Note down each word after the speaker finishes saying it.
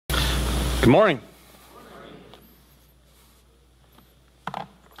Good morning.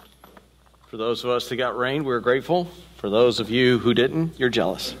 For those of us that got rain, we're grateful. For those of you who didn't, you're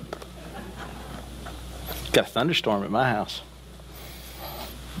jealous. Got a thunderstorm at my house.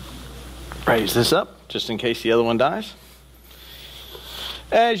 Raise this up just in case the other one dies.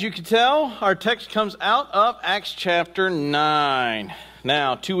 As you can tell, our text comes out of Acts chapter 9.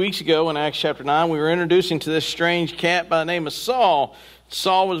 Now, 2 weeks ago in Acts chapter 9, we were introducing to this strange cat by the name of Saul.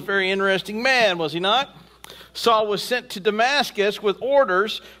 Saul was a very interesting man, was he not? Saul was sent to Damascus with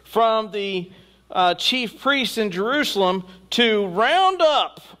orders from the chief priests in Jerusalem to round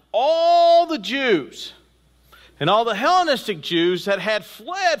up all the Jews and all the Hellenistic Jews that had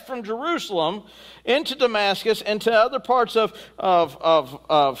fled from Jerusalem into Damascus and to other parts of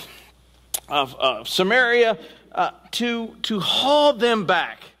Samaria to haul them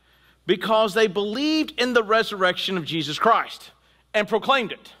back because they believed in the resurrection of Jesus Christ and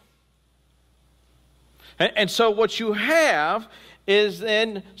proclaimed it. And so what you have is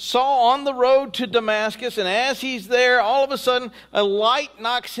then Saul on the road to Damascus, and as he's there, all of a sudden a light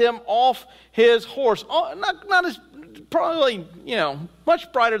knocks him off his horse. Oh, not as probably,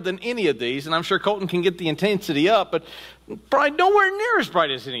 much brighter than any of these, and I'm sure Colton can get the intensity up, but probably nowhere near as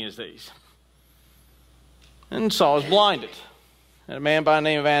bright as any of these. And Saul is blinded. And a man by the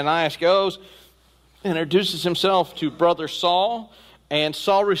name of Ananias goes, introduces himself to brother Saul, and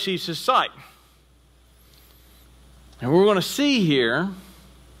Saul receives his sight. And we're going to see here,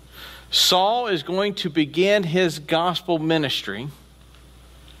 Saul is going to begin his gospel ministry,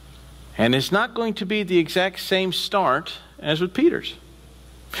 and it's not going to be the exact same start as with Peter's.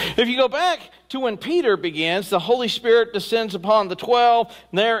 If you go back to when Peter begins, the Holy Spirit descends upon the 12.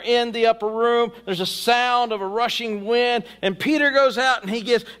 They're in the upper room. There's a sound of a rushing wind, and Peter goes out and he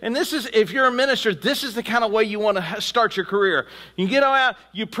gives, and this is, if you're a minister, this is the kind of way you want to start your career. You get out,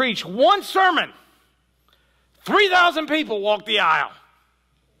 you preach one sermon. 3,000 people walk the aisle.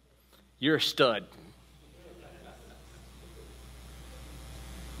 You're a stud.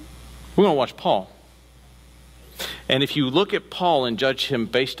 We're going to watch Paul. And if you look at Paul and judge him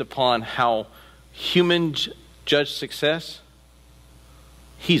based upon how humans judge success,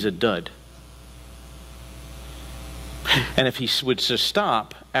 he's a dud. And if he would just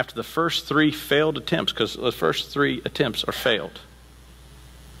stop after the first three failed attempts, because the first three attempts are failed,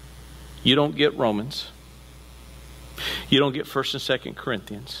 you don't get Romans. You don't get 1st and 2nd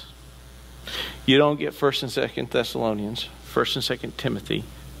Corinthians. You don't get 1st and 2nd Thessalonians, 1st and 2nd Timothy,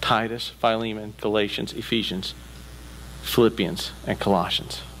 Titus, Philemon, Galatians, Ephesians, Philippians, and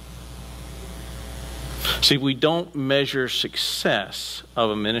Colossians. See, we don't measure success of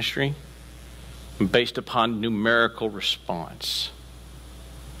a ministry based upon numerical response.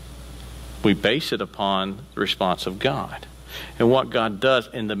 We base it upon the response of God and what God does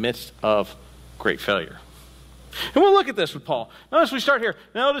in the midst of great failure. And we'll look at this with Paul. Notice we start here.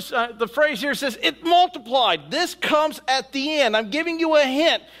 Notice the phrase here says, it multiplied. This comes at the end. I'm giving you a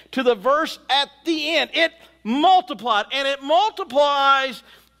hint to the verse at the end. It multiplied, and it multiplies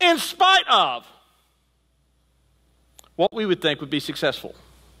in spite of what we would think would be successful.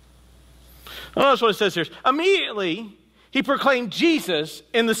 Notice what it says here. Immediately, he proclaimed Jesus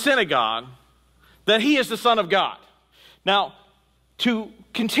in the synagogue that he is the Son of God. Now, to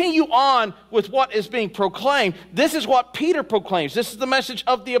continue on with what is being proclaimed, this is what Peter proclaims. This is the message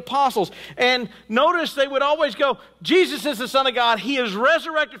of the apostles. And notice they would always go, Jesus is the Son of God. He is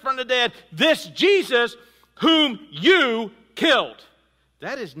resurrected from the dead. This Jesus whom you killed.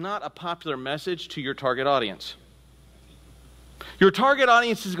 That is not a popular message to your target audience. Your target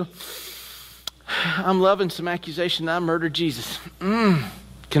audience is going, I'm loving some accusation that I murdered Jesus.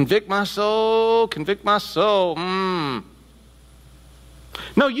 Convict my soul, convict my soul.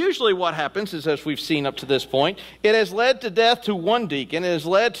 No, usually what happens is, as we've seen up to this point, it has led to death to one deacon, it has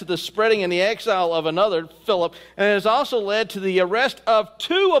led to the spreading and the exile of another, Philip, and it has also led to the arrest of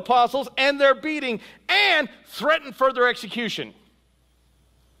 2 apostles and their beating and threatened further execution.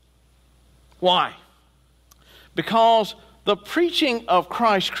 Why? Because the preaching of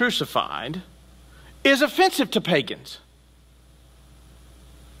Christ crucified is offensive to pagans.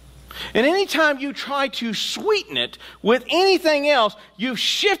 And anytime you try to sweeten it with anything else, you've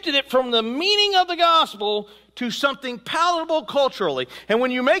shifted it from the meaning of the gospel to something palatable culturally. And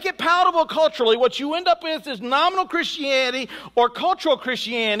when you make it palatable culturally, what you end up with is nominal Christianity or cultural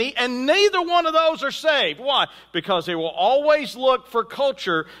Christianity, and neither one of those are saved. Why? Because they will always look for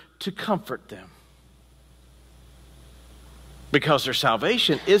culture to comfort them. Because their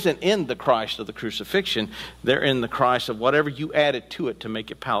salvation isn't in the Christ of the crucifixion. They're in the Christ of whatever you added to it to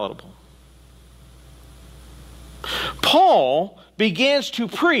make it palatable. Paul begins to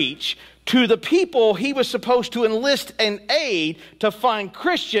preach to the people he was supposed to enlist and aid to find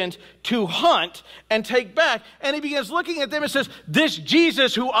Christians to hunt and take back. And he begins looking at them and says, this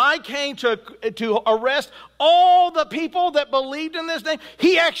Jesus who I came to arrest all the people that believed in this name,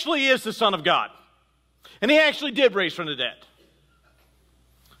 he actually is the Son of God. And he actually did raise from the dead.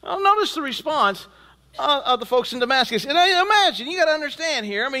 Now, notice the response of the folks in Damascus. And I imagine, you got to understand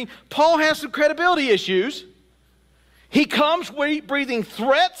here, I mean, Paul has some credibility issues. He comes breathing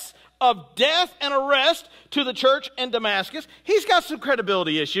threats of death and arrest to the church in Damascus. He's got some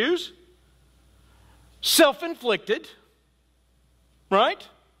credibility issues. Self-inflicted. Right?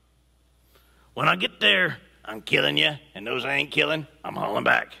 When I get there, I'm killing you, and those I ain't killing, I'm hauling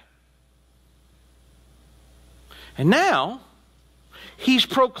back. And now, he's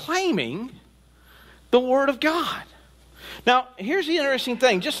proclaiming the Word of God. Now, here's the interesting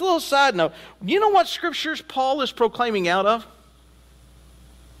thing. Just a little side note. You know what scriptures Paul is proclaiming out of?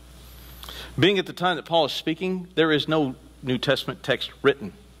 Being at the time that Paul is speaking, there is no New Testament text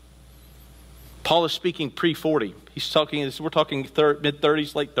written. Paul is speaking pre-40. We're talking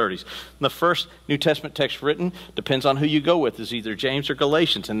mid-30s, late 30s. The first New Testament text written, depends on who you go with, is either James or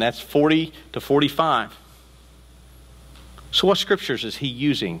Galatians, and that's 40 to 45. So what scriptures is he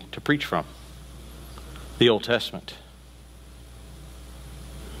using to preach from? The Old Testament.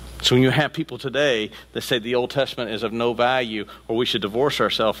 So when you have people today that say the Old Testament is of no value or we should divorce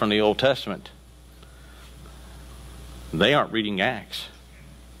ourselves from the Old Testament, they aren't reading Acts.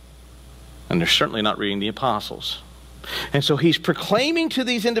 And they're certainly not reading the Apostles. And so he's proclaiming to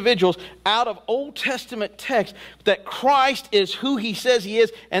these individuals out of Old Testament text that Christ is who he says he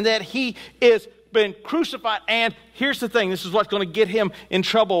is and that he is been crucified. And here's the thing, this is what's going to get him in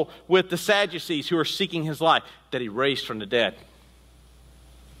trouble with the Sadducees who are seeking his life, that he raised from the dead.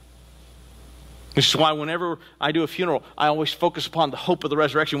 This is why whenever I do a funeral, I always focus upon the hope of the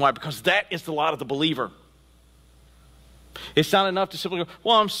resurrection. Why? Because that is the lot of the believer. It's not enough to simply go,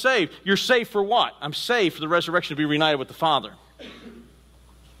 well, I'm saved. You're saved for what? I'm saved for the resurrection to be reunited with the Father.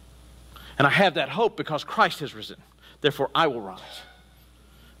 And I have that hope because Christ has risen. Therefore, I will rise.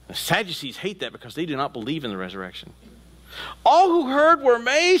 The Sadducees hate that because they do not believe in the resurrection. All who heard were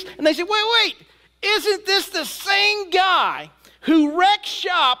amazed, and they said, wait, isn't this the same guy who wrecked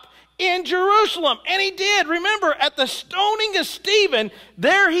shop in Jerusalem? And he did. Remember, at the stoning of Stephen,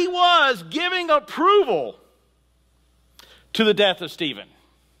 there he was giving approval to the death of Stephen.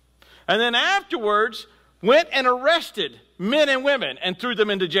 And then afterwards, went and arrested men and women and threw them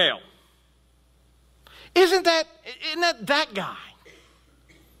into jail. Isn't that guy?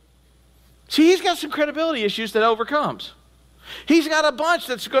 See, he's got some credibility issues that overcomes. He's got a bunch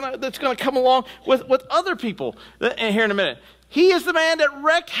that's gonna come along with other people here in a minute. He is the man that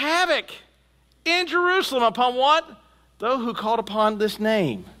wreaked havoc in Jerusalem upon what? Those who called upon this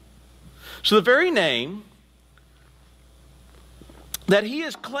name. So the very name that he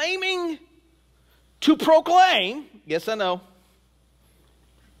is claiming to proclaim, yes, I know,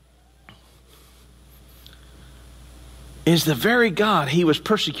 is the very God he was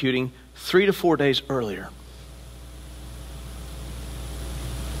persecuting 3 to 4 days earlier.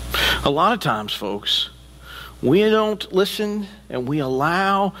 A lot of times, folks, we don't listen and we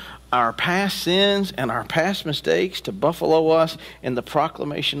allow our past sins and our past mistakes to buffalo us in the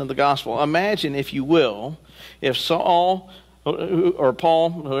proclamation of the gospel. Imagine, if you will, if Saul or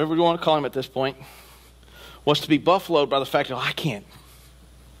Paul, whoever you want to call him at this point, was to be buffaloed by the fact that, I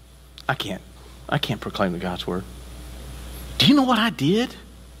can't proclaim the God's word. Do you know what I did?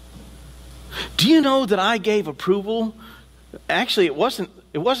 Do you know that I gave approval? Actually, it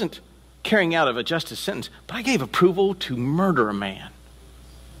wasn't carrying out of a justice sentence, but I gave approval to murder a man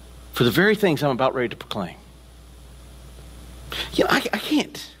for the very things I'm about ready to proclaim. You know, I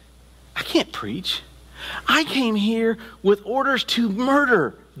can't preach. I came here with orders to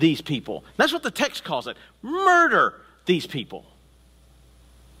murder these people. That's what the text calls it. Murder these people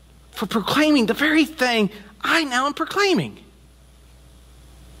for proclaiming the very thing I now am proclaiming.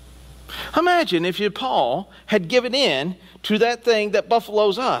 Imagine if Paul had given in to that thing that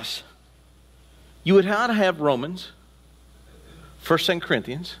buffaloes us. You would not have Romans, 1st and 2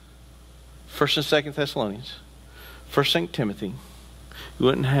 Corinthians, 1st and 2nd Thessalonians, 1st and Timothy. You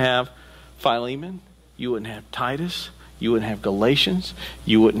wouldn't have Philemon. You wouldn't have Titus. You wouldn't have Galatians.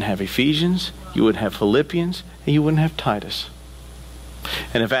 You wouldn't have Ephesians. You wouldn't have Philippians. And you wouldn't have Titus.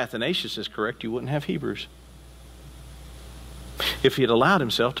 And if Athanasius is correct, you wouldn't have Hebrews. If he had allowed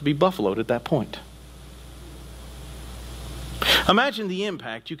himself to be buffaloed at that point. Imagine the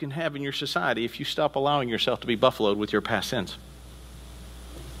impact you can have in your society if you stop allowing yourself to be buffaloed with your past sins.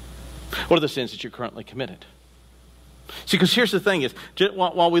 What are the sins that you're currently committed? See, because here's the thing is,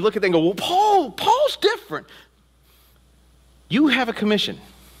 while we look at that and go, well, Paul's different. You have a commission.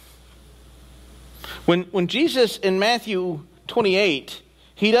 When Jesus in Matthew 28,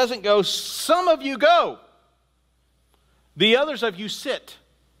 he doesn't go, some of you go, the others of you sit.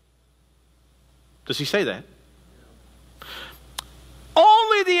 Does he say that?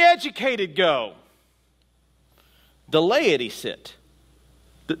 Only the educated go. The laity sit.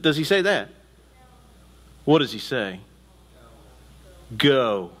 Does he say that? What does he say?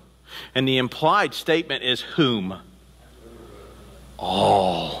 Go. And the implied statement is whom?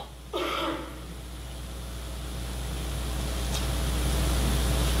 All.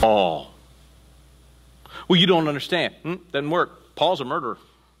 All. Well, you don't understand. Doesn't work. Paul's a murderer.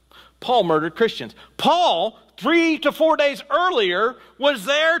 Paul murdered Christians. Paul, 3 to 4 days earlier, was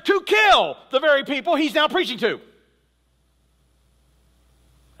there to kill the very people he's now preaching to.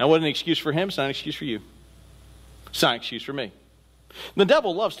 That wasn't an excuse for him. It's not an excuse for you. It's not an excuse for me. The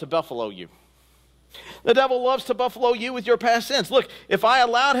devil loves to buffalo you. The devil loves to buffalo you with your past sins. Look, if I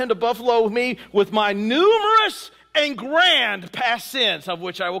allowed him to buffalo me with my numerous and grand past sins, of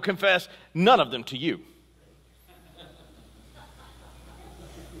which I will confess none of them to you.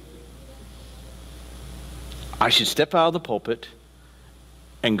 I should step out of the pulpit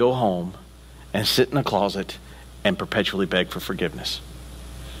and go home and sit in a closet and perpetually beg for forgiveness.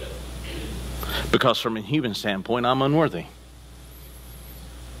 Because from a human standpoint, I'm unworthy.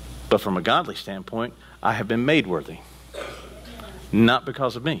 But from a godly standpoint, I have been made worthy. Not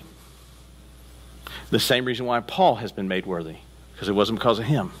because of me. The same reason why Paul has been made worthy. Because it wasn't because of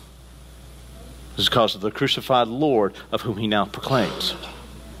him. It was because of the crucified Lord of whom he now proclaims.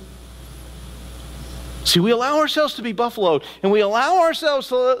 See, we allow ourselves to be buffaloed, and we allow ourselves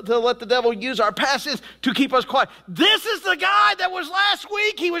to let the devil use our past sins to keep us quiet. This is the guy that was last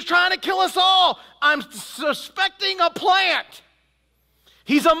week. He was trying to kill us all. I'm suspecting a plant.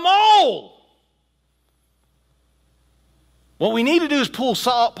 He's a mole. What we need to do is pull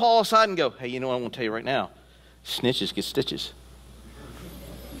Paul aside and go, hey, you know what I want to tell you right now? Snitches get stitches.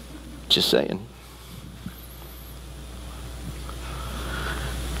 Just saying.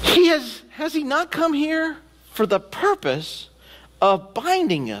 Has he not come here for the purpose of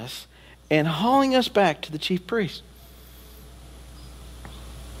binding us and hauling us back to the chief priest?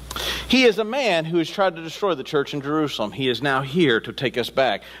 He is a man who has tried to destroy the church in Jerusalem. He is now here to take us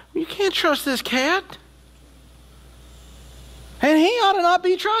back. You can't trust this cat. And he ought to not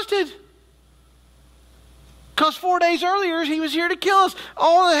be trusted. Because 4 days earlier, he was here to kill us.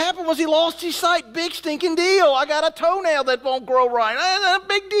 All that happened was he lost his sight. Big stinking deal. I got a toenail that won't grow right. That's a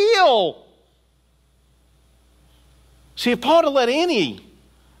big deal. See, if Paul had let any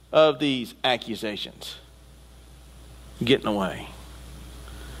of these accusations get in the way,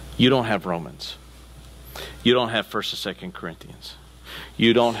 you don't have Romans. You don't have 1st and 2nd Corinthians.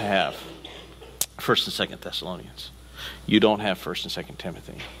 You don't have 1st and 2nd Thessalonians. You don't have 1st and 2nd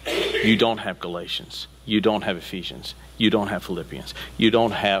Timothy. You don't have Galatians. You don't have Ephesians. You don't have Philippians. You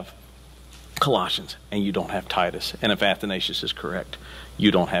don't have Colossians. And you don't have Titus. And if Athanasius is correct, you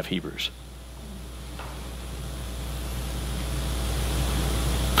don't have Hebrews.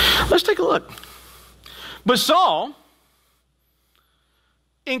 Let's take a look. But Saul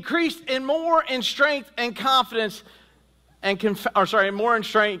increased more in strength and confidence more in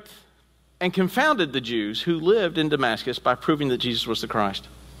strength and confounded the Jews who lived in Damascus by proving that Jesus was the Christ.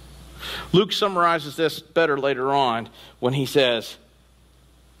 Luke summarizes this better later on when he says,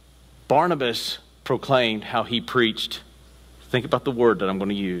 Barnabas proclaimed how he preached. Think about the word that I'm going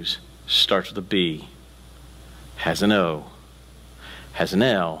to use. Starts with a B, has an O, has an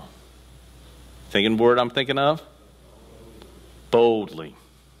L. Thinking word I'm thinking of? Boldly.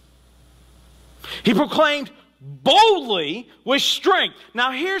 He proclaimed boldly with strength.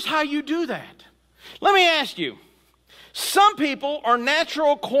 Now here's how you do that. Let me ask you. Some people are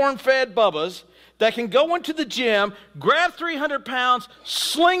natural corn-fed bubbas that can go into the gym, grab 300 pounds,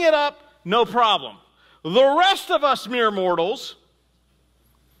 sling it up, no problem. The rest of us mere mortals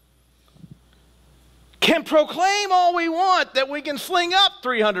can proclaim all we want that we can sling up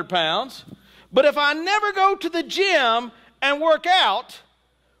 300 pounds, but if I never go to the gym and work out,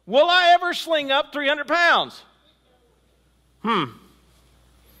 will I ever sling up 300 pounds?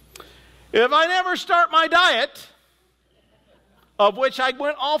 If I never start my diet, of which I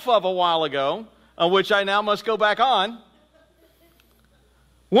went off of a while ago, of which I now must go back on,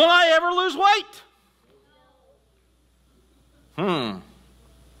 will I ever lose weight?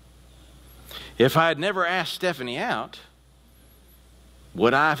 If I had never asked Stephanie out,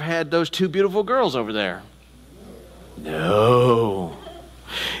 would I have had those two beautiful girls over there? No.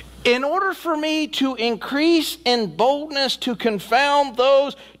 In order for me to increase in boldness to confound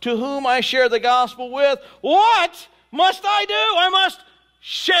those to whom I share the gospel with, what must I do? I must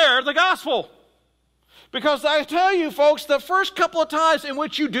share the gospel. Because I tell you, folks, the first couple of times in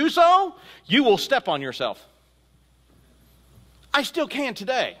which you do so, you will step on yourself. I still can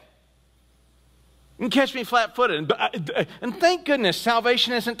today. You can catch me flat-footed. And thank goodness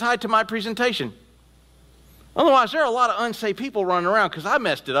salvation isn't tied to my presentation. Otherwise, there are a lot of unsaved people running around because I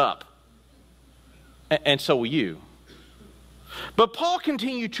messed it up. And so will you. But Paul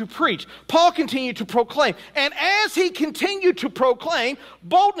continued to preach. Paul continued to proclaim. And as he continued to proclaim,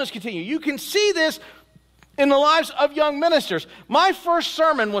 boldness continued. You can see this in the lives of young ministers. My first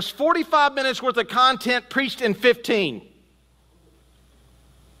sermon was 45 minutes worth of content preached in 15.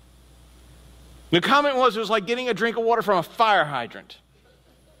 The comment was, it was like getting a drink of water from a fire hydrant.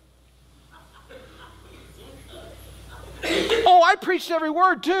 Oh, I preached every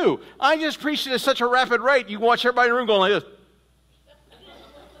word too. I just preached it at such a rapid rate, you can watch everybody in the room going like this.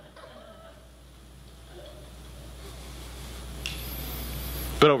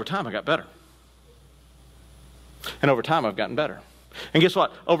 But over time, I got better. And over time, I've gotten better. And guess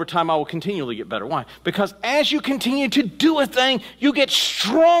what? Over time, I will continually get better. Why? Because as you continue to do a thing, you get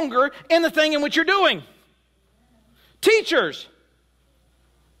stronger in the thing in which you're doing. Teachers,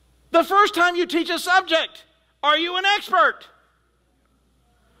 the first time you teach a subject, are you an expert?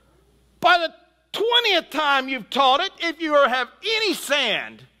 By the 20th time you've taught it, if you have any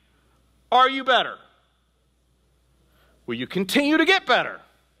sand, are you better? Will you continue to get better?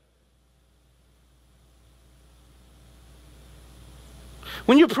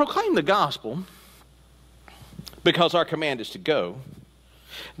 When you proclaim the gospel, because our command is to go,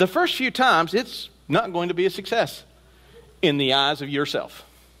 the first few times it's not going to be a success in the eyes of yourself.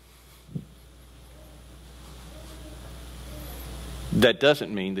 That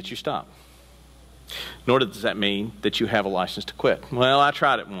doesn't mean that you stop. Nor does that mean that you have a license to quit. Well, I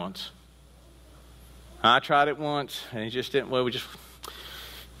tried it once. And it just didn't,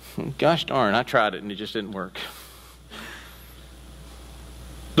 gosh darn, I tried it and it just didn't work.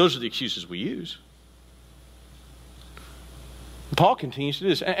 Those are the excuses we use. Paul continues to do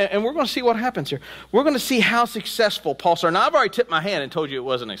this. And we're going to see what happens here. We're going to see how successful Paul started. Now, I've already tipped my hand and told you it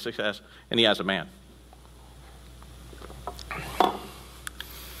wasn't a success in the eyes of man.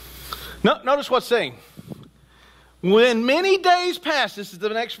 No, notice what's saying. When many days passed, this is the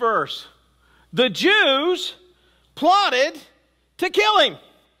next verse, the Jews plotted to kill him.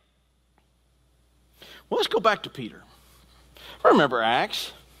 Well, let's go back to Peter. Remember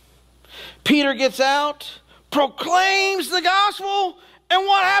Acts. Peter gets out, proclaims the gospel, and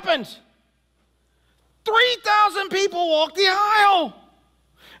what happens? 3,000 people walk the aisle.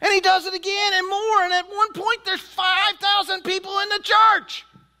 And he does it again and more. And at one point, there's 5,000 people in the church.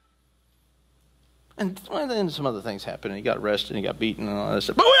 And then some other things happened. And he got arrested and he got beaten and all that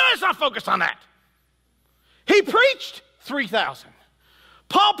stuff. But let's not focus on that. He preached 3,000.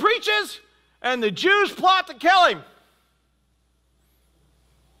 Paul preaches, and the Jews plot to kill him.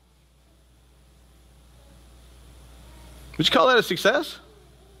 Would you call that a success?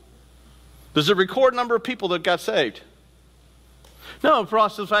 Does it record number of people that got saved? No, for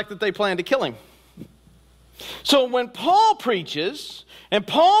us, the fact that they planned to kill him. So when Paul preaches and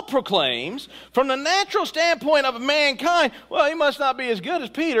Paul proclaims, from the natural standpoint of mankind, well, he must not be as good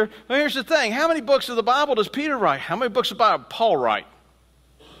as Peter. Well, here's the thing. How many books of the Bible does Peter write? How many books of the Bible does Paul write?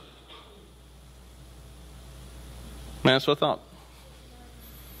 Man, that's what I thought.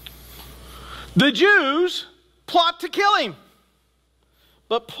 The Jews plot to kill him.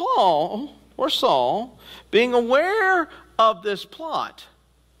 But Paul, or Saul, being aware of this plot,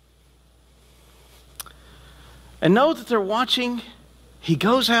 and know that they're watching, he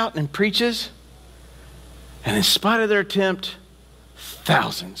goes out and preaches, and in spite of their attempt,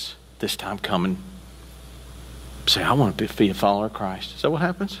 thousands this time come and say, I want to be a follower of Christ. Is that what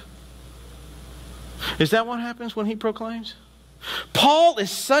happens? Is that what happens when he proclaims? Paul is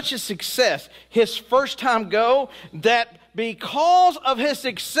such a success, his first time go, that because of his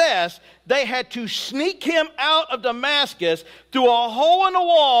success, they had to sneak him out of Damascus through a hole in the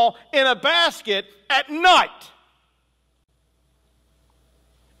wall in a basket at night.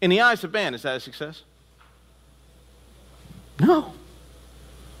 In the eyes of man, is that a success? No.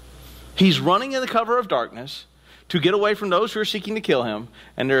 He's running in the cover of darkness to get away from those who are seeking to kill him,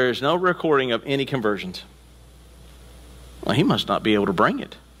 and there is no recording of any conversions. Well, he must not be able to bring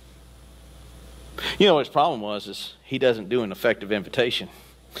it. You know what his problem was is he doesn't do an effective invitation.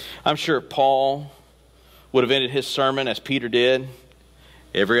 I'm sure Paul would have ended his sermon as Peter did.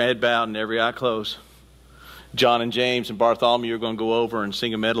 Every head bowed and every eye closed. John and James and Bartholomew are going to go over and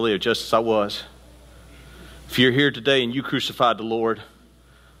sing a medley of Just As I Was. If you're here today and you crucified the Lord,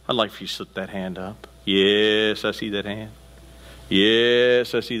 I'd like for you to slip that hand up. Yes, I see that hand.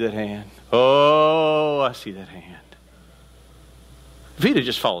 Yes, I see that hand. Oh, I see that hand. If he'd have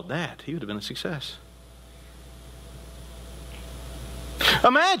just followed that, he would have been a success.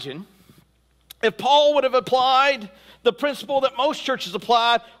 Imagine if Paul would have applied the principle that most churches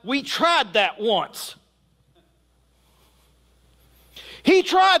applied. We tried that once. He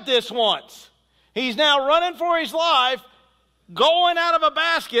tried this once. He's now running for his life, going out of a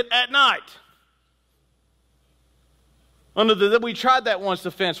basket at night. Under the we tried that once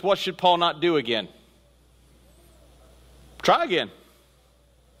defense, what should Paul not do again? Try again.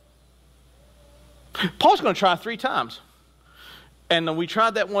 Paul's going to try 3 times. And we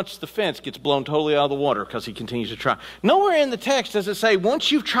tried that once defense gets blown totally out of the water because he continues to try. Nowhere in the text does it say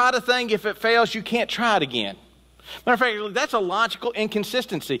once you've tried a thing, if it fails, you can't try it again. Matter of fact, that's a logical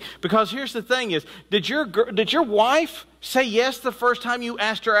inconsistency. Because here's the thing is, did your wife say yes the first time you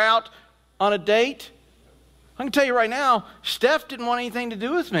asked her out on a date? I can tell you right now, Steph didn't want anything to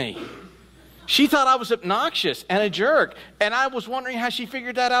do with me. She thought I was obnoxious and a jerk. And I was wondering how she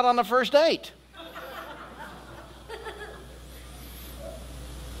figured that out on the first date.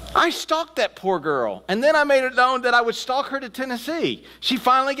 I stalked that poor girl. And then I made it known that I would stalk her to Tennessee. She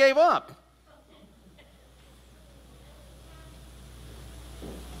finally gave up.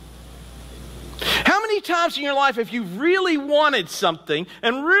 How many times in your life have you really wanted something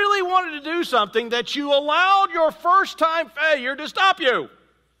and really wanted to do something that you allowed your first time failure to stop you?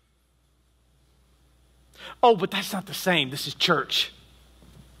 Oh, but that's not the same. This is church.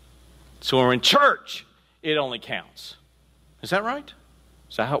 So when we're in church, it only counts. Is that right?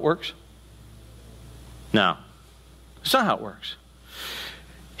 Is that how it works? No. That's not how it works.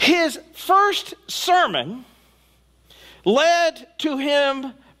 His first sermon led to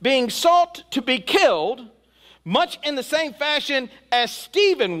him being sought to be killed, much in the same fashion as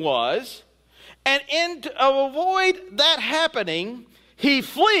Stephen was. And to avoid that happening, he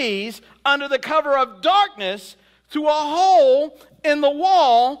flees under the cover of darkness through a hole in the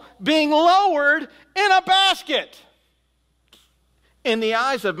wall, being lowered in a basket. In the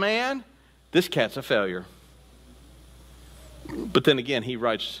eyes of man, this cat's a failure. But then again, he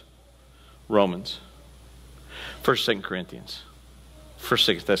writes Romans, 1st, 2nd Corinthians,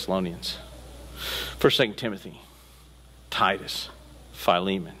 1st, 2nd Thessalonians, 1st, 2nd Timothy, Titus,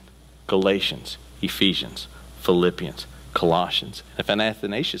 Philemon, Galatians, Ephesians, Philippians, Colossians. And if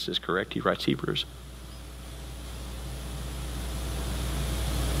Athanasius is correct, he writes Hebrews.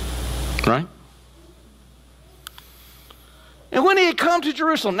 Right? And when he had come to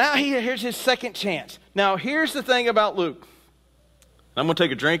Jerusalem, now here's his second chance. Now here's the thing about Luke. I'm going to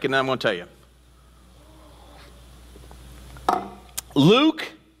take a drink and then I'm going to tell you. Luke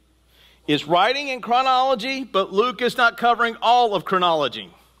is writing in chronology, but Luke is not covering all of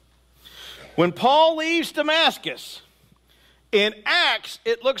chronology. When Paul leaves Damascus, in Acts,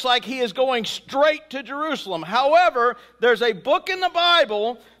 it looks like he is going straight to Jerusalem. However, there's a book in the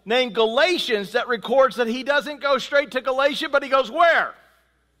Bible named Galatians that records that he doesn't go straight to Galatia, but he goes where?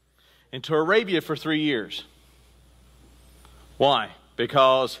 Into Arabia for 3 years. Why?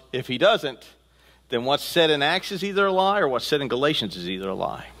 Because if he doesn't, then what's said in Acts is either a lie or what's said in Galatians is either a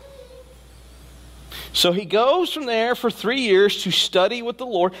lie. So he goes from there for 3 years to study with the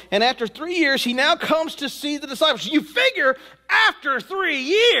Lord. And after 3 years, he now comes to see the disciples. You figure after 3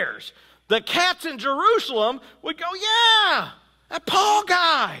 years, the cats in Jerusalem would go, yeah, that Paul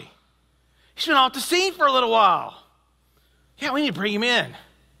guy. He's been off the scene for a little while. Yeah, we need to bring him in.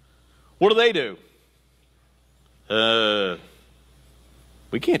 What do?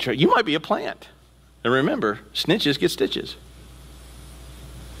 We can't try. You might be a plant. And remember, snitches get stitches.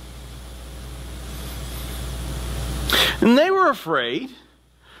 And they were afraid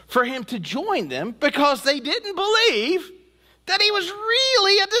for him to join them because they didn't believe that he was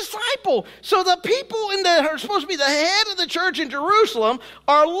really a disciple. So the people that are supposed to be the head of the church in Jerusalem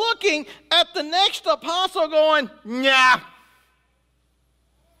are looking at the next apostle going, nah.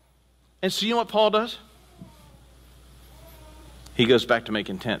 And so you know what Paul does? He goes back to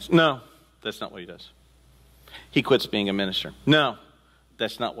making tents. No, that's not what he does. He quits being a minister. No,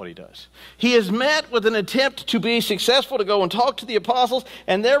 that's not what he does. He is met with an attempt to be successful, to go and talk to the apostles,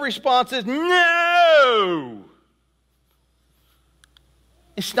 and their response is, no.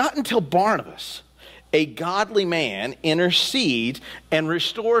 It's not until Barnabas, a godly man, intercedes and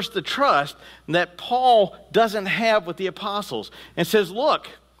restores the trust that Paul doesn't have with the apostles and says, look,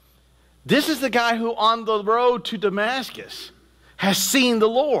 this is the guy who on the road to Damascus has seen the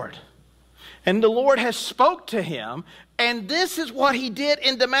Lord. And the Lord has spoke to him. And this is what he did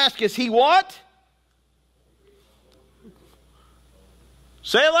in Damascus. He what?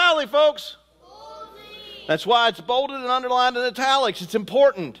 Say it loudly, folks. That's why it's bolded and underlined in italics. It's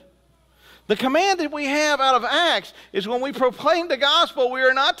important. The command that we have out of Acts is when we proclaim the gospel, we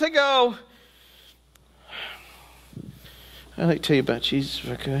are not to go, I'd like to tell you about Jesus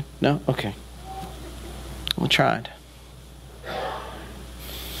if I could. No? Okay. We tried.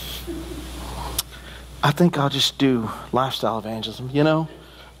 I think I'll just do lifestyle evangelism. You know,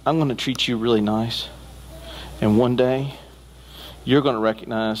 I'm going to treat you really nice. And one day, you're going to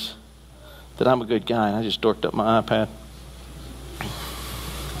recognize that I'm a good guy and I just dorked up my iPad.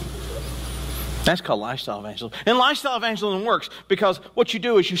 That's called lifestyle evangelism. And lifestyle evangelism works because what you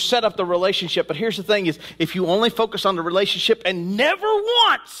do is you set up the relationship. But here's the thing is, if you only focus on the relationship and never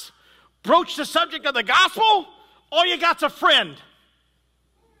once broach the subject of the gospel, all you got's a friend.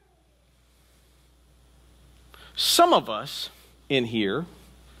 Some of us in here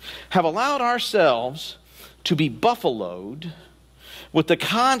have allowed ourselves to be buffaloed with the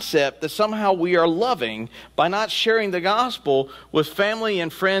concept that somehow we are loving by not sharing the gospel with family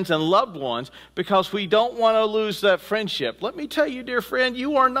and friends and loved ones because we don't want to lose that friendship. Let me tell you, dear friend,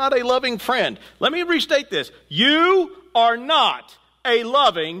 you are not a loving friend. Let me restate this. You are not a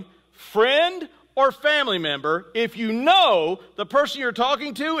loving friend or family member if you know the person you're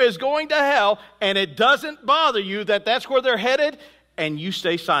talking to is going to hell and it doesn't bother you that that's where they're headed and you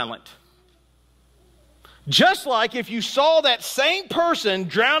stay silent. Just like if you saw that same person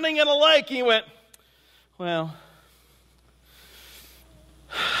drowning in a lake and you went, well,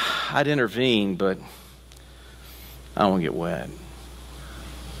 I'd intervene, but I don't want to get wet.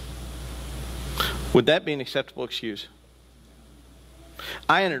 Would that be an acceptable excuse?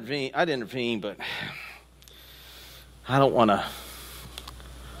 I'd intervene, but I don't want to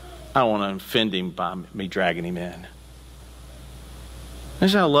offend him by me dragging him in. This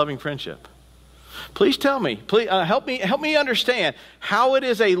is a loving friendship. Please tell me, please help me understand how it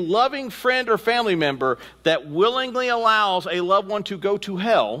is a loving friend or family member that willingly allows a loved one to go to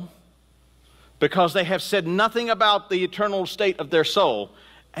hell because they have said nothing about the eternal state of their soul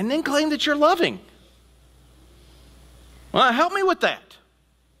and then claim that you're loving. Well, help me with that.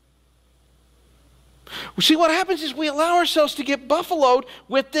 Well, see, what happens is we allow ourselves to get buffaloed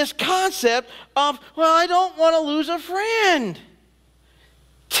with this concept of, well, I don't want to lose a friend.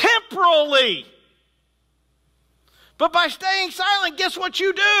 Temporarily. But by staying silent, guess what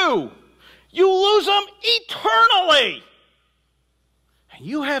you do? You lose them eternally. And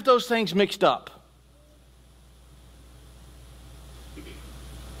you have those things mixed up.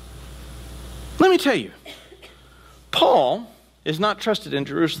 Let me tell you, Paul is not trusted in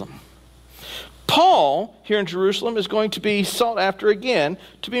Jerusalem. Paul, here in Jerusalem, is going to be sought after again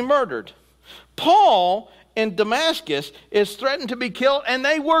to be murdered. Paul in Damascus is threatened to be killed, and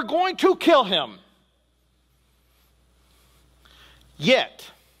they were going to kill him. Yet,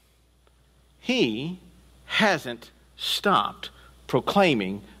 he hasn't stopped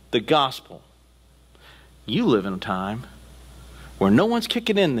proclaiming the gospel. You live in a time where no one's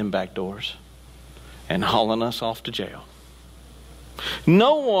kicking in them back doors and hauling us off to jail.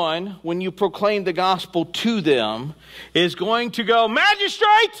 No one, when you proclaim the gospel to them, is going to go,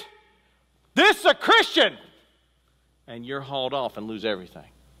 magistrate, this is a Christian. And you're hauled off and lose everything.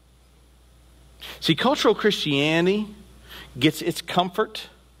 See, cultural Christianity gets its comfort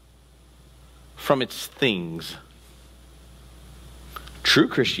from its things. True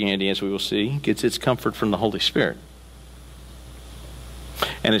Christianity, as we will see, gets its comfort from the Holy Spirit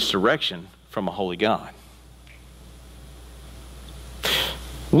and its direction from a holy God.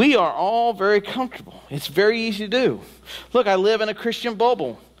 We are all very comfortable. It's very easy to do. Look, I live in a Christian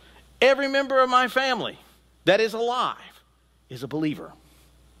bubble. Every member of my family that is alive is a believer.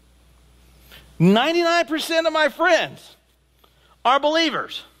 99% of my friends are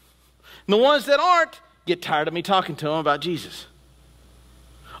believers. And the ones that aren't get tired of me talking to them about Jesus.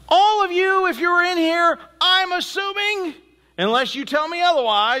 All of you, if you're in here, I'm assuming, unless you tell me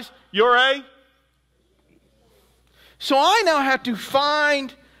otherwise, you're a... So I now have to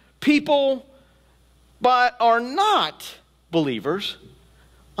find people but are not believers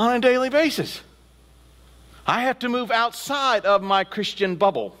on a daily basis. I have to move outside of my Christian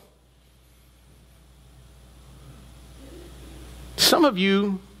bubble. Some of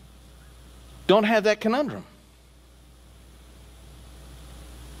you don't have that conundrum.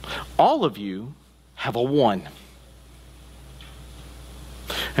 All of you have a one.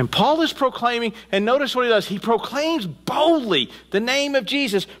 And Paul is proclaiming, and notice what he does. He proclaims boldly the name of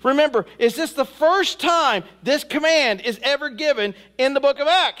Jesus. Remember, is this the first time this command is ever given in the book of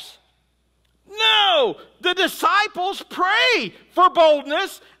Acts? No, the disciples pray for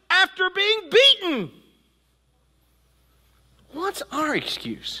boldness after being beaten. What's our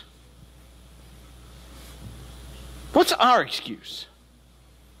excuse? What's our excuse?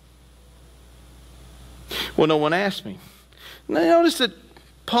 Well, no one asked me. Now, notice that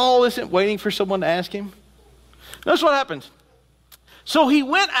Paul isn't waiting for someone to ask him. Notice what happens. So he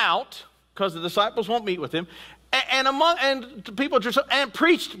went out, because the disciples won't meet with him, and the people and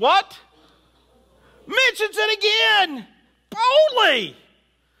preached what? Mentions it again, boldly,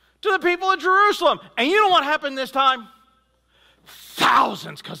 to the people of Jerusalem. And you know what happened this time?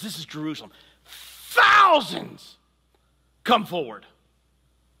 Thousands, because this is Jerusalem, thousands come forward.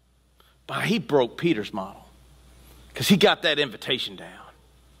 But he broke Peter's model, because he got that invitation down.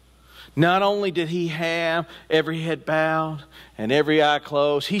 Not only did he have every head bowed and every eye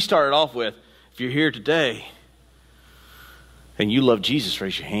closed, he started off with, if you're here today and you love Jesus,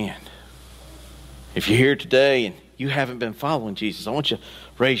 raise your hand. If you're here today and you haven't been following Jesus, I want you to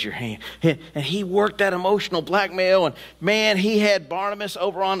raise your hand. And he worked that emotional blackmail, and man, he had Barnabas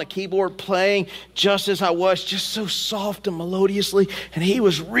over on the keyboard playing just as I was, just so soft and melodiously, and he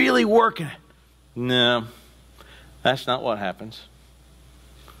was really working it. No, that's not what happens.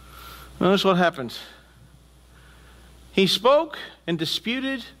 Notice what happens. He spoke and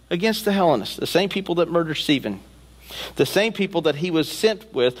disputed against the Hellenists, the same people that murdered Stephen, the same people that he was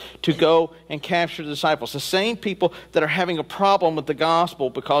sent with to go and capture the disciples, the same people that are having a problem with the gospel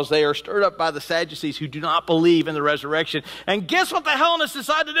because they are stirred up by the Sadducees who do not believe in the resurrection. And guess what the Hellenists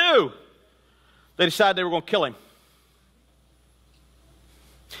decided to do? They decided they were going to kill him.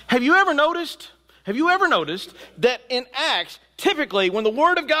 Have you ever noticed that in Acts, typically when the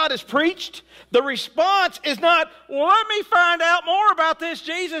Word of God is preached, the response is not, well, let me find out more about this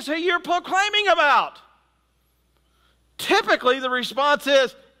Jesus who you're proclaiming about. Typically the response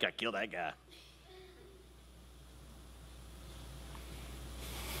is, gotta kill that guy.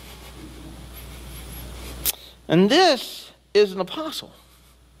 And this is an apostle.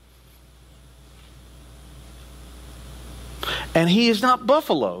 And he is not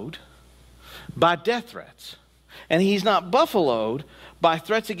buffaloed by death threats. And he's not buffaloed by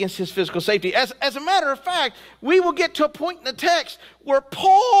threats against his physical safety. As a matter of fact, we will get to a point in the text where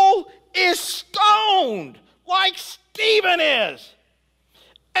Paul is stoned like Stephen is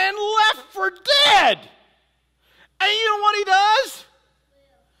and left for dead. And you know what he does?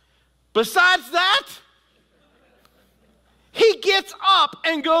 Besides that, he gets up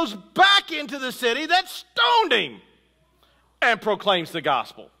and goes back into the city that stoned him and proclaims the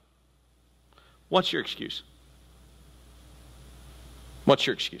gospel. What's your excuse? What's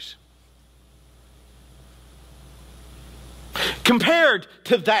your excuse? Compared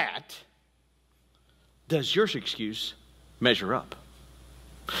to that, does your excuse measure up?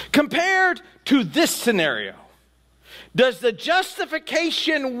 Compared to this scenario, does the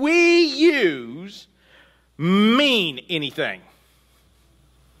justification we use mean anything?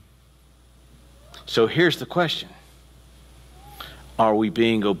 So here's the question. Are we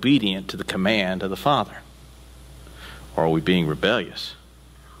being obedient to the command of the Father? Or are we being rebellious?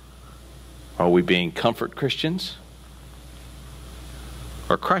 Are we being comfort Christians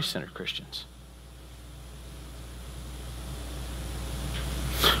or Christ-centered Christians?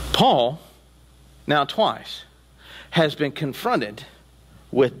 Paul, now twice, has been confronted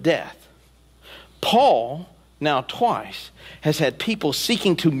with death. Paul, now twice, has had people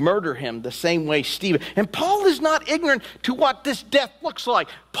seeking to murder him the same way Stephen. And Paul is not ignorant to what this death looks like.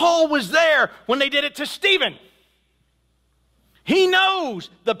 Paul was there when they did it to Stephen. He knows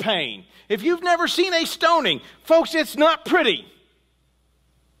the pain. If you've never seen a stoning, folks, it's not pretty.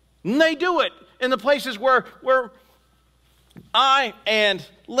 And they do it in the places where I and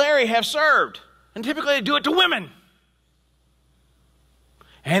Larry have served. And typically they do it to women.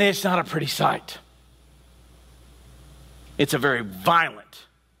 And it's not a pretty sight. It's a very violent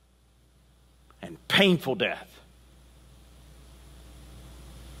and painful death.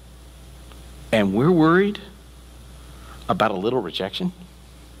 And we're worried about a little rejection?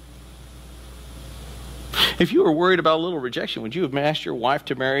 If you were worried about a little rejection, would you have asked your wife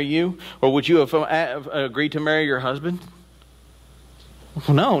to marry you? Or would you have agreed to marry your husband?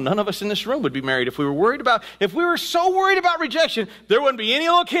 Well, no, none of us in this room would be married if we were so worried about rejection, there wouldn't be any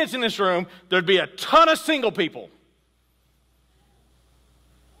little kids in this room. There'd be a ton of single people.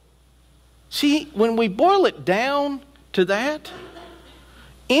 See, when we boil it down to that,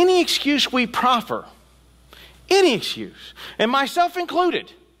 any excuse we proffer, any excuse, and myself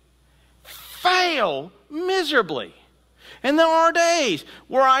included, fail miserably. And there are days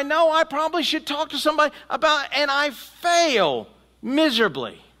where I know I probably should talk to somebody about, and I fail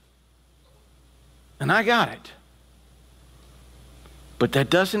miserably. And I got it. But that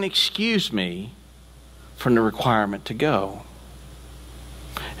doesn't excuse me from the requirement to go.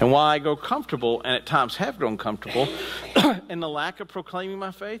 And while I grow comfortable, and at times have grown comfortable, in the lack of proclaiming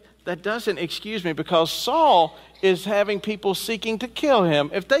my faith, that doesn't excuse me, because Saul is having people seeking to kill him.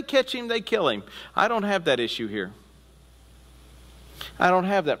 If they catch him, they kill him. I don't have that issue here. I don't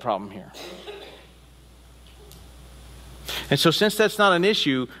have that problem here. And so since that's not an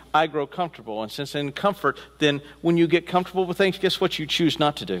issue, I grow comfortable. And since in comfort, then when you get comfortable with things, guess what you choose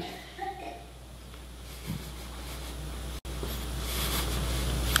not to do?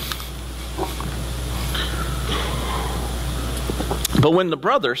 But when the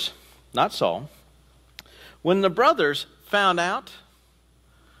brothers, not Saul, when the brothers found out,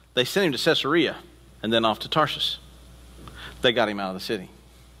 they sent him to Caesarea and then off to Tarsus. They got him out of the city.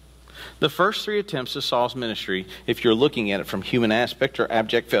 The first 3 attempts of Saul's ministry, if you're looking at it from human aspect, are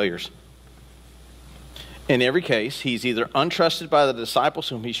abject failures. In every case, he's either untrusted by the disciples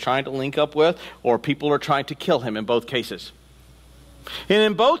whom he's trying to link up with, or people are trying to kill him in both cases. And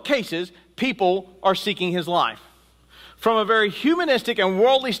in both cases, people are seeking his life. From a very humanistic and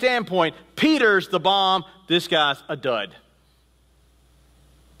worldly standpoint, Peter's the bomb, this guy's a dud.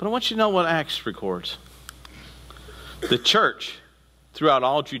 But I want you to know what Acts records. The church throughout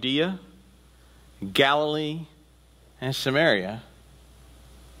all Judea, Galilee, and Samaria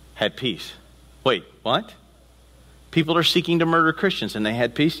had peace. Wait, what? People are seeking to murder Christians and they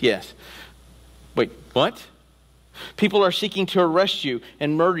had peace? Yes. Wait, what? People are seeking to arrest you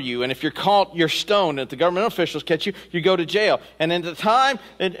and murder you. And if you're caught, you're stoned. And if the government officials catch you, you go to jail. And in the time,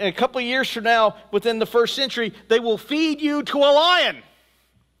 in a couple of years from now, within the 1st century, they will feed you to a lion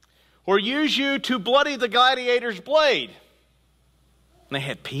or use you to bloody the gladiator's blade. And they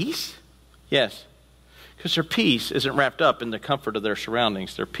had peace? Yes. Because their peace isn't wrapped up in the comfort of their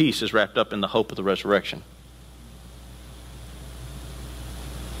surroundings. Their peace is wrapped up in the hope of the resurrection.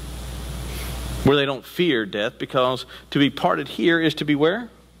 Where they don't fear death, because to be parted here is to be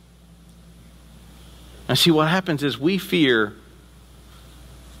where? And see, what happens is we fear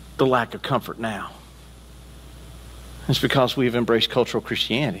the lack of comfort now. It's because we've embraced cultural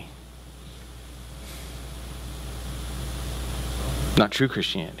Christianity. Not true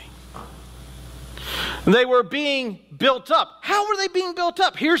Christianity. They were being built up. How were they being built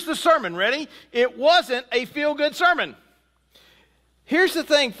up? Here's the sermon. Ready? It wasn't a feel-good sermon. Here's the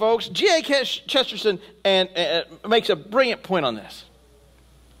thing, folks. G.A. Chesterton makes a brilliant point on this.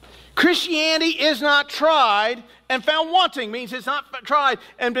 Christianity is not tried and found wanting. Means it's not tried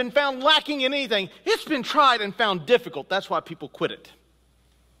and been found lacking in anything. It's been tried and found difficult. That's why people quit it.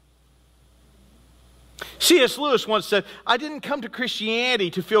 C.S. Lewis once said, I didn't come to Christianity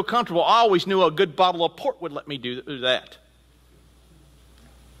to feel comfortable. I always knew a good bottle of port would let me do that.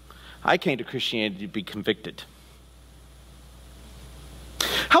 I came to Christianity to be convicted.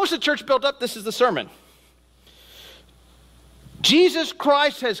 How is the church built up? This is the sermon. Jesus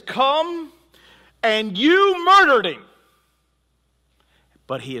Christ has come and you murdered him.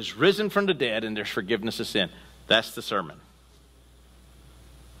 But he is risen from the dead and there's forgiveness of sin. That's the sermon.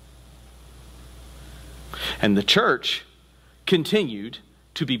 And the church continued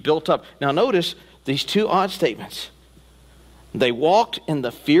to be built up. Now notice these 2 odd statements. They walked in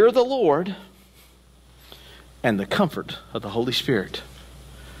the fear of the Lord and the comfort of the Holy Spirit.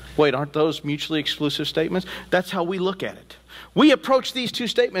 Wait, aren't those mutually exclusive statements? That's how we look at it. We approach these 2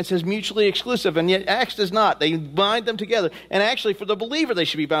 statements as mutually exclusive, and yet Acts does not. They bind them together. And actually, for the believer, they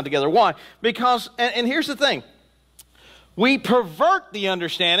should be bound together. Why? Because, and here's the thing. We pervert the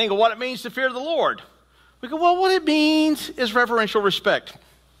understanding of what it means to fear the Lord. We go, well, what it means is reverential respect.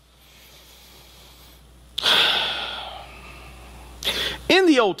 In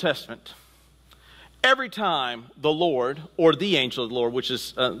the Old Testament, every time the Lord, or the angel of the Lord, which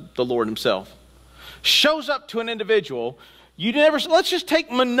is the Lord himself, shows up to an individual, let's just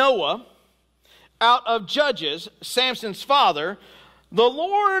take Manoah out of Judges, Samson's father. The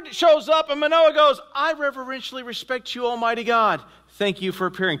Lord shows up and Manoah goes, I reverentially respect you, Almighty God. Thank you for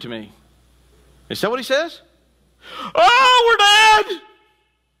appearing to me. Is that what he says? Oh, we're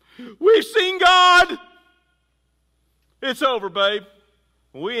dead. We've seen God. It's over, babe.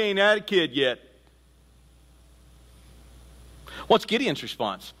 We ain't had a kid yet. What's Gideon's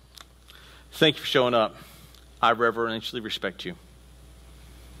response? Thank you for showing up. I reverentially respect you.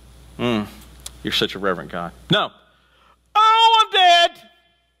 You're such a reverent God. No. Oh, I'm dead.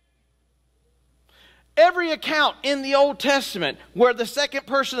 Every account in the Old Testament where the second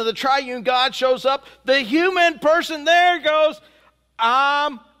person of the triune God shows up, the human person there goes,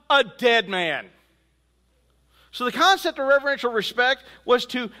 I'm a dead man. So the concept of reverential respect was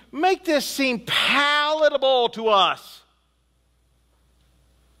to make this seem palatable to us.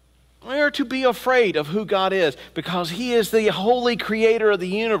 We are to be afraid of who God is because He is the holy creator of the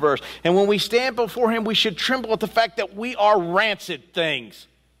universe. And when we stand before Him, we should tremble at the fact that we are rancid things.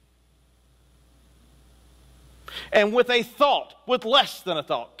 And with a thought, with less than a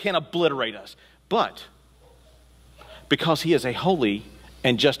thought, can obliterate us. But because He is a holy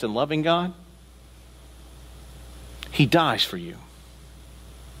and just and loving God, He dies for you.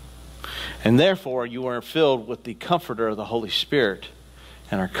 And therefore, you are filled with the comforter of the Holy Spirit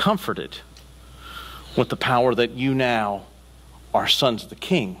and are comforted with the power that you now are sons of the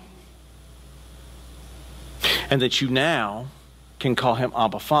King. And that you now can call Him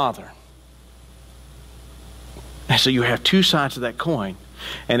Abba Father. And so you have two sides of that coin.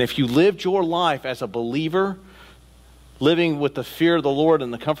 And if you lived your life as a believer, living with the fear of the Lord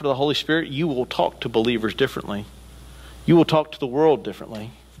and the comfort of the Holy Spirit, you will talk to believers differently. You will talk to the world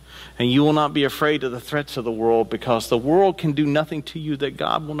differently. And you will not be afraid of the threats of the world, because the world can do nothing to you that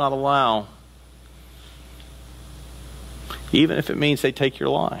God will not allow. Even if it means they take your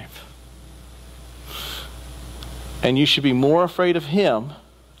life. And you should be more afraid of Him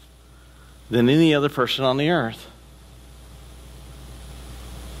than any other person on the earth.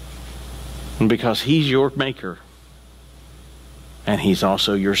 And because He's your maker. And He's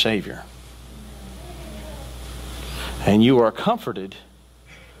also your Savior. And you are comforted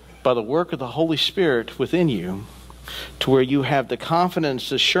by the work of the Holy Spirit within you, to where you have the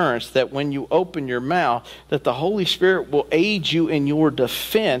confidence, assurance that when you open your mouth, that the Holy Spirit will aid you in your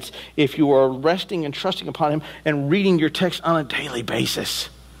defense if you are resting and trusting upon Him and reading your text on a daily basis.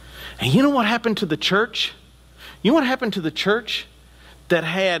 And you know what happened to the church? You know what happened to the church that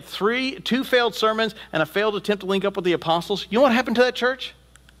had two failed sermons and a failed attempt to link up with the apostles? You know what happened to that church?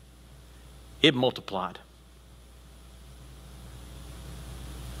 It multiplied.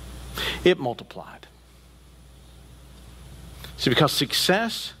 It multiplied. See, because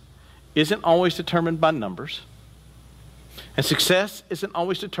success isn't always determined by numbers. And success isn't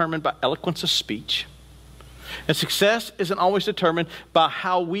always determined by eloquence of speech. And success isn't always determined by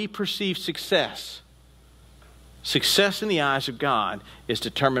how we perceive success. Success in the eyes of God is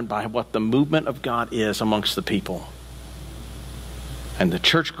determined by what the movement of God is amongst the people. And the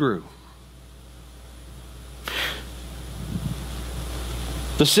church grew.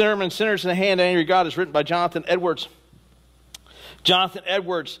 The sermon, Sinners in the Hand of Angry God, is written by Jonathan Edwards. Jonathan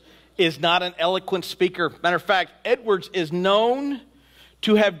Edwards is not an eloquent speaker. Matter of fact, Edwards is known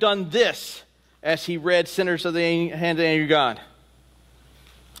to have done this as he read Sinners of the Hand of Angry God.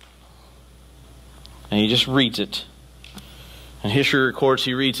 And he just reads it. And history records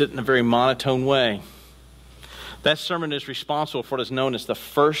he reads it in a very monotone way. That sermon is responsible for what is known as the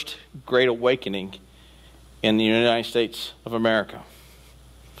First Great Awakening in the United States of America.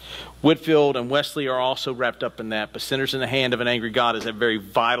 Whitefield and Wesley are also wrapped up in that, but Sinners in the Hand of an Angry God is a very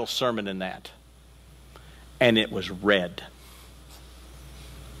vital sermon in that. And it was read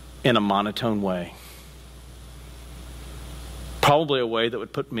in a monotone way. Probably a way that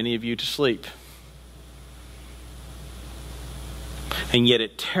would put many of you to sleep. And yet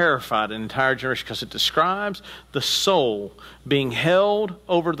it terrified an entire generation, because it describes the soul being held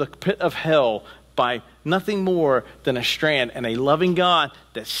over the pit of hell by nothing more than a strand, and a loving God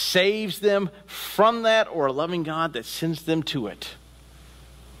that saves them from that, or a loving God that sends them to it.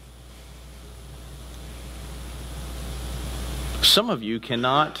 Some of you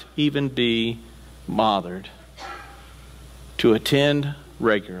cannot even be bothered to attend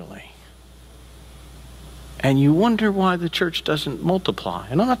regularly. And you wonder why the church doesn't multiply.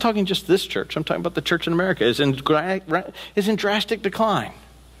 And I'm not talking just this church. I'm talking about the church in America is in drastic decline.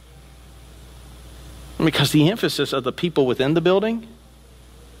 Because the emphasis of the people within the building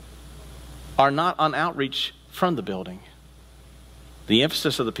are not on outreach from the building. The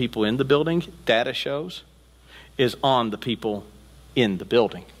emphasis of the people in the building, data shows, is on the people in the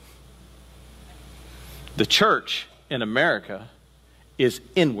building. The church in America is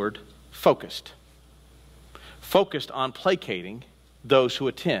inward focused. Focused on placating those who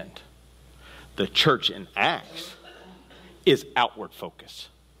attend. The church in Acts is outward focused.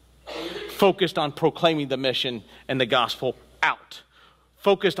 Focused on proclaiming the mission and the gospel out.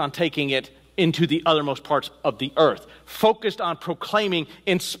 Focused on taking it into the othermost parts of the earth. Focused on proclaiming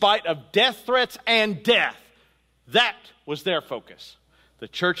in spite of death threats and death. That was their focus. The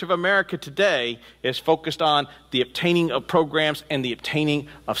Church of America today is focused on the obtaining of programs and the obtaining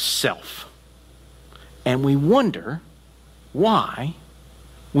of self. And we wonder why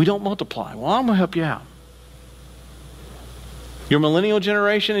we don't multiply. Well, I'm going to help you out. Your millennial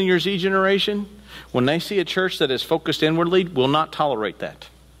generation and your Z generation, when they see a church that is focused inwardly, will not tolerate that.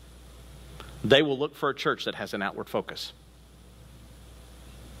 They will look for a church that has an outward focus.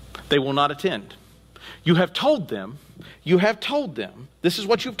 They will not attend. You have told them, this is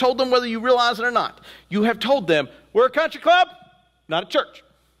what you've told them whether you realize it or not. You have told them, we're a country club, not a church.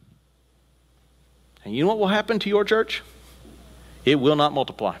 And you know what will happen to your church? It will not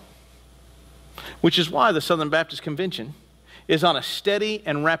multiply. Which is why the Southern Baptist Convention is on a steady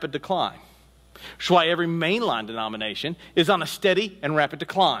and rapid decline. Which is why every mainline denomination is on a steady and rapid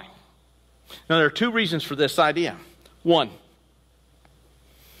decline. Now, there are two reasons for this idea. One,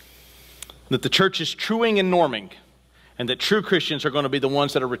 that the church is truing and norming, and that true Christians are going to be the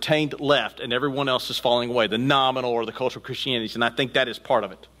ones that are retained left, and everyone else is falling away, the nominal or the cultural Christianities, and I think that is part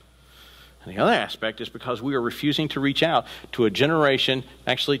of it. And the other aspect is because we are refusing to reach out to a generation,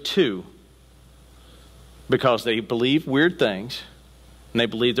 actually two, because they believe weird things, and they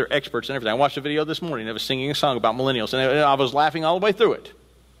believe they're experts in everything. I watched a video this morning. They were singing a song about millennials, and I was laughing all the way through it.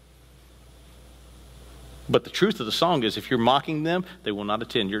 But the truth of the song is, if you're mocking them, they will not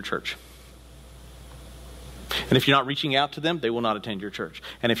attend your church. And if you're not reaching out to them, they will not attend your church.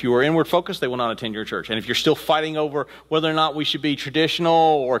 And if you are inward focused, they will not attend your church. And if you're still fighting over whether or not we should be traditional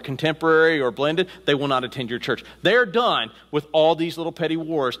or contemporary or blended, they will not attend your church. They're done with all these little petty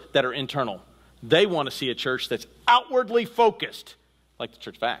wars that are internal. They want to see a church that's outwardly focused, like the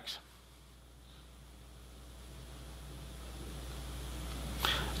Church of Acts.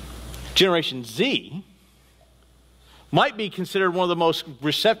 Generation Z might be considered one of the most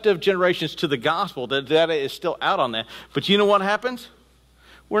receptive generations to the gospel. The data is still out on that. But you know what happens?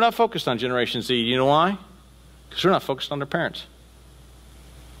 We're not focused on Generation Z. You know why? Because we're not focused on their parents.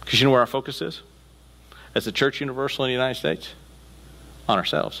 Because you know where our focus is? As the church universal in the United States? On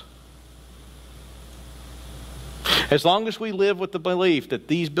ourselves. As long as we live with the belief that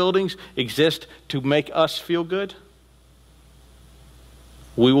these buildings exist to make us feel good,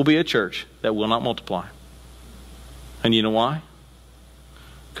 we will be a church that will not multiply. And you know why?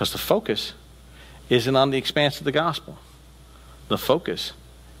 Because the focus isn't on the expanse of the gospel. The focus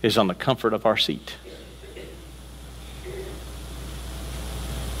is on the comfort of our seat.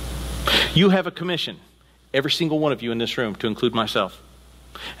 You have a commission, every single one of you in this room, to include myself.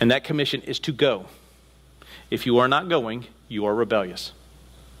 And that commission is to go. If you are not going, you are rebellious.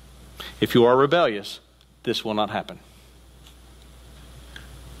 If you are rebellious, this will not happen.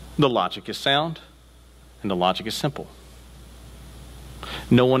 The logic is sound. And the logic is simple.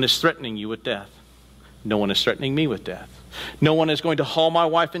 No one is threatening you with death. No one is threatening me with death. No one is going to haul my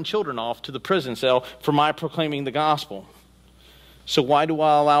wife and children off to the prison cell for my proclaiming the gospel. So why do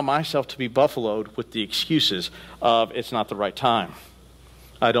I allow myself to be buffaloed with the excuses of it's not the right time?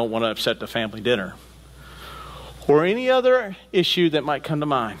 I don't want to upset the family dinner. Or any other issue that might come to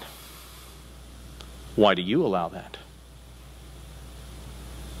mind. Why do you allow that?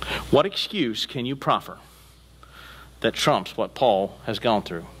 What excuse can you proffer that trumps what Paul has gone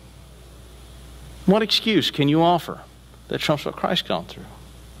through? What excuse can you offer that trumps what Christ's gone through?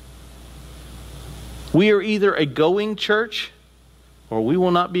 We are either a going church or we will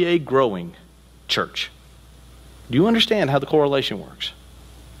not be a growing church. Do you understand how the correlation works?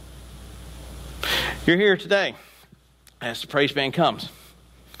 You're here today as the praise band comes.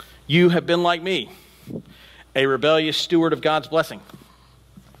 You have been like me, a rebellious steward of God's blessing,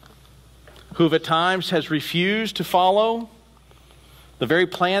 who at times has refused to follow the very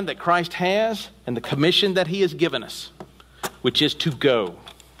plan that Christ has and the commission that he has given us, which is to go.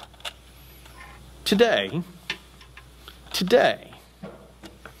 Today,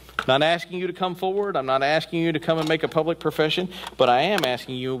 I'm not asking you to come forward. I'm not asking you to come and make a public profession, but I am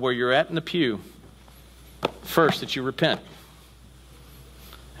asking you where you're at in the pew, first, that you repent,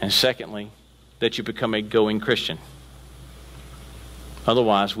 and secondly, that you become a going Christian.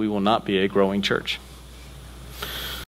 Otherwise, we will not be a growing church.